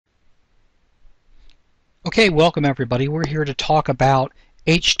Okay, welcome everybody. We're here to talk about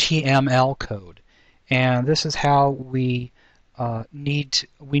HTML code, and this is how we need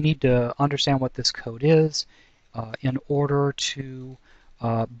to understand what this code is in order to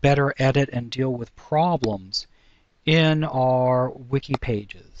better edit and deal with problems in our wiki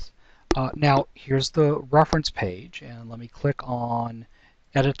pages. Now, here's the reference page, and let me click on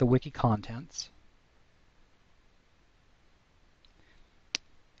Edit the Wiki Contents,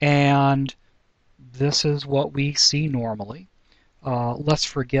 and this is what we see normally. Let's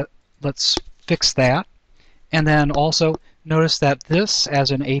fix that. And then also notice that this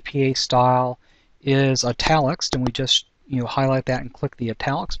as an APA style is italics, and we just highlight that and click the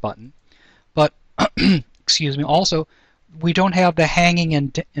italics button. But excuse me, also we don't have the hanging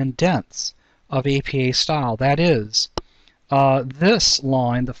indents of APA style. That is, this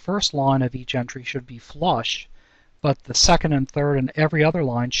line, the first line of each entry should be flush, but the second and third and every other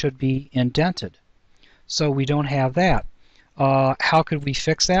line should be indented. So we don't have that. How could we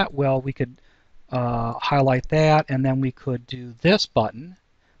fix that? Well, we could highlight that, and then we could do this button,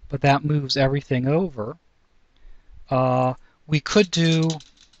 but that moves everything over. We could do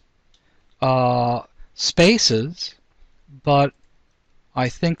spaces, but I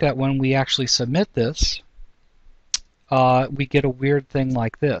think that when we actually submit this, we get a weird thing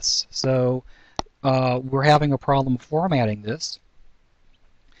like this. So we're having a problem formatting this.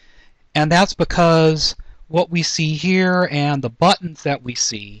 And that's because what we see here and the buttons that we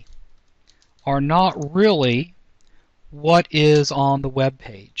see are not really what is on the web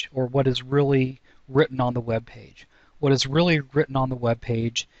page, or what is really written on the web page. What is really written on the web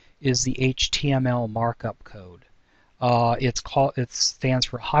page is the HTML markup code. It stands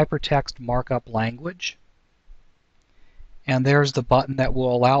for Hypertext Markup Language, and there's the button that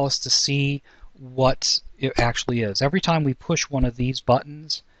will allow us to see what it actually is. Every time we push one of these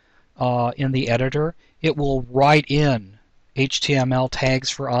buttons in the editor, it will write in HTML tags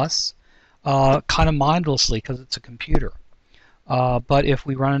for us, kind of mindlessly because it's a computer. But if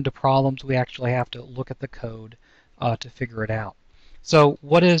we run into problems, we actually have to look at the code to figure it out. So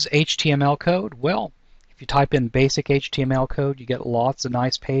what is HTML code? Well, if you type in basic HTML code, you get lots of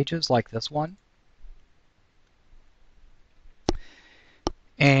nice pages like this one.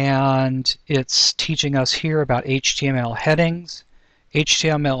 And it's teaching us here about HTML headings.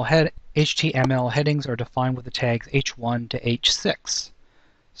 HTML headings are defined with the tags H1 to H6.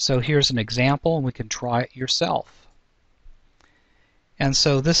 So here's an example, and we can try it yourself. And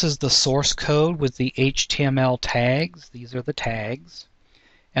so this is the source code with the HTML tags. These are the tags.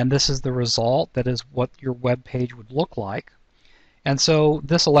 And this is the result. That is what your web page would look like. And so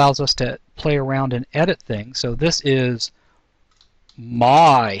this allows us to play around and edit things. So this is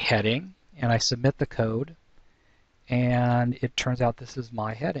my heading, and I submit the code, and it turns out this is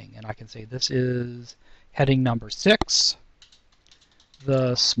my heading, and I can say this is heading number 6,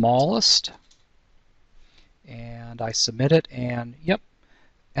 the smallest, and I submit it, and yep,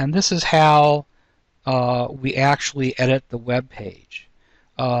 and this is how we actually edit the web page.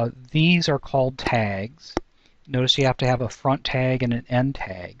 These are called tags. Notice you have to have a front tag and an end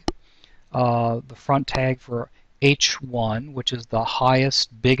tag. The front tag for H1, which is the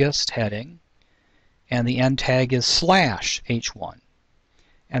highest, biggest heading, and the end tag is /H1.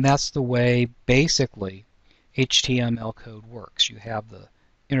 And that's the way, basically, HTML code works. You have the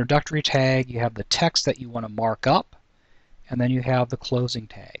introductory tag, you have the text that you want to mark up, and then you have the closing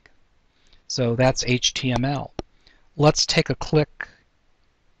tag. So that's HTML. Let's take a click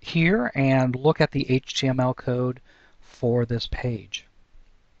here and look at the HTML code for this page.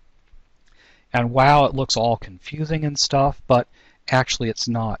 And wow, it looks all confusing and stuff, but actually it's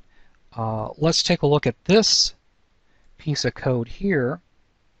not. Let's take a look at this piece of code here.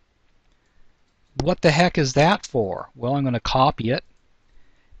 What the heck is that for? Well, I'm going to copy it,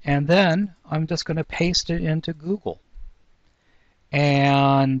 and then I'm just going to paste it into Google.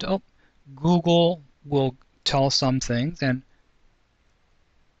 And Google will tell us some things, and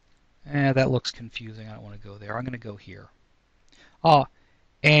that looks confusing. I don't want to go there. I'm going to go here.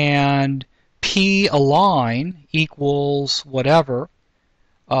 And P align equals whatever.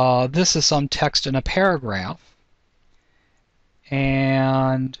 This is some text in a paragraph,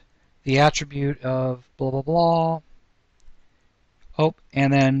 and the attribute of blah blah blah.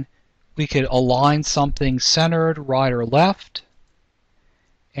 And then we could align something centered, right or left.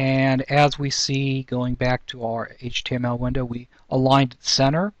 And as we see, going back to our HTML window, we aligned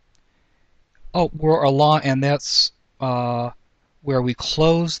center. We're aligned, and that's where we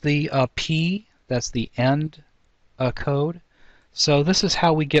close the P. That's the end code. So this is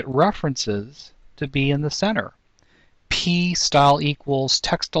how we get references to be in the center. P style equals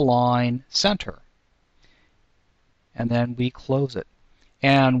text align center. and then we close it.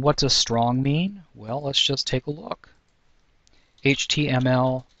 And what does strong mean? Well, let's just take a look.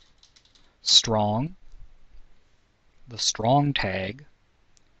 HTML strong, the strong tag.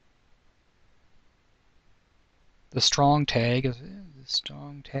 The strong tag is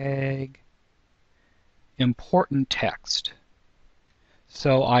important text.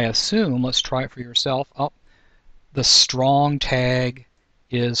 So I assume, let's try it for yourself. Oh, the strong tag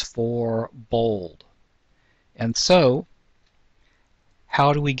is for bold. And so,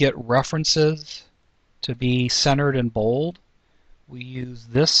 how do we get references to be centered and bold? We use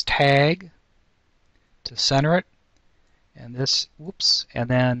this tag to center it, and this, whoops, and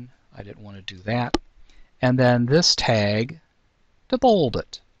then I didn't want to do that, and then this tag to bold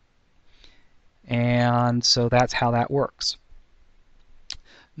it. And so that's how that works.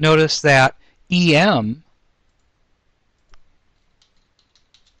 Notice that EM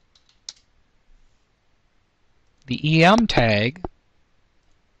the EM tag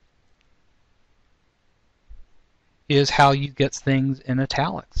is how you get things in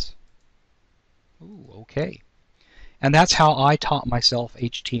italics. Ooh, okay. And that's how I taught myself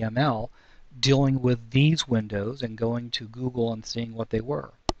HTML, dealing with these windows and going to Google and seeing what they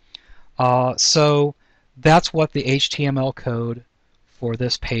were. So that's what the HTML code for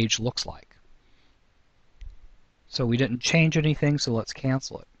this page looks like. So we didn't change anything, so let's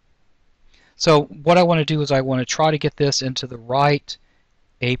cancel it. So what I want to do is I want to try to get this into the right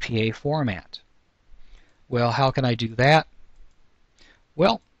APA format. Well, how can I do that?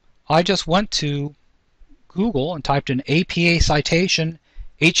 Well, I just went to Google and typed in APA citation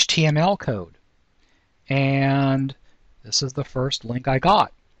HTML code. And this is the first link I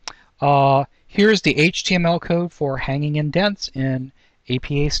got. Here's the HTML code for hanging indents in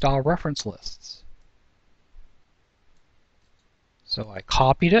APA style reference lists. So I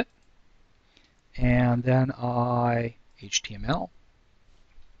copied it, and then I HTML.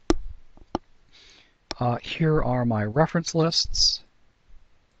 Here are my reference lists.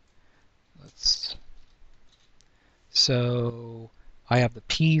 So I have the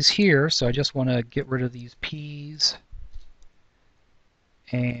P's here, so I just want to get rid of these P's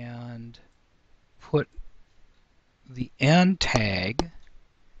and put the end tag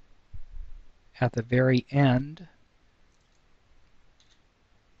at the very end.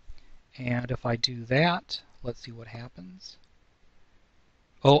 And if I do that, let's see what happens.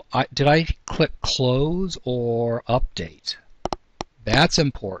 Oh, did I click close or update? That's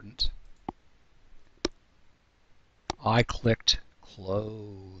important. I clicked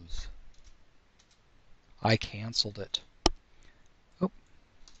close. I canceled it. Oh.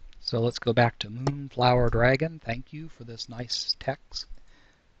 So let's go back to Moonflower Dragon. Thank you for this nice text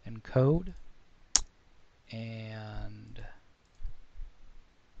and code. And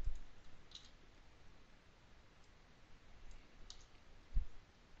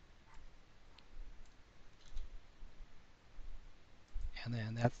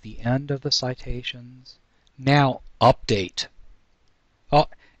then that's the end of the citations. Now update. Oh,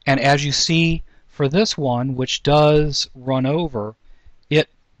 and as you see for this one, which does run over, it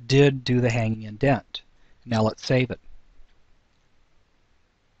did do the hanging indent. Now let's save it.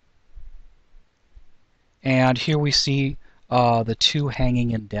 And here we see the two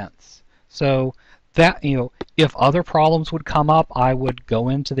hanging indents. So that, if other problems would come up, I would go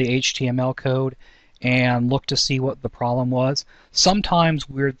into the HTML code and look to see what the problem was. Sometimes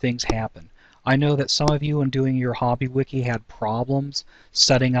weird things happen. I know that some of you in doing your hobby wiki had problems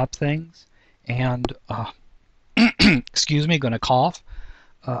setting up things, and excuse me, going to cough.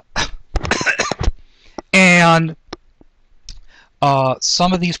 And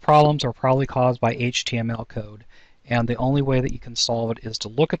some of these problems are probably caused by HTML code, and the only way that you can solve it is to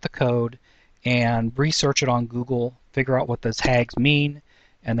look at the code and research it on Google, figure out what the tags mean,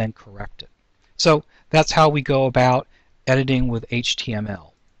 and then correct it. So that's how we go about editing with HTML.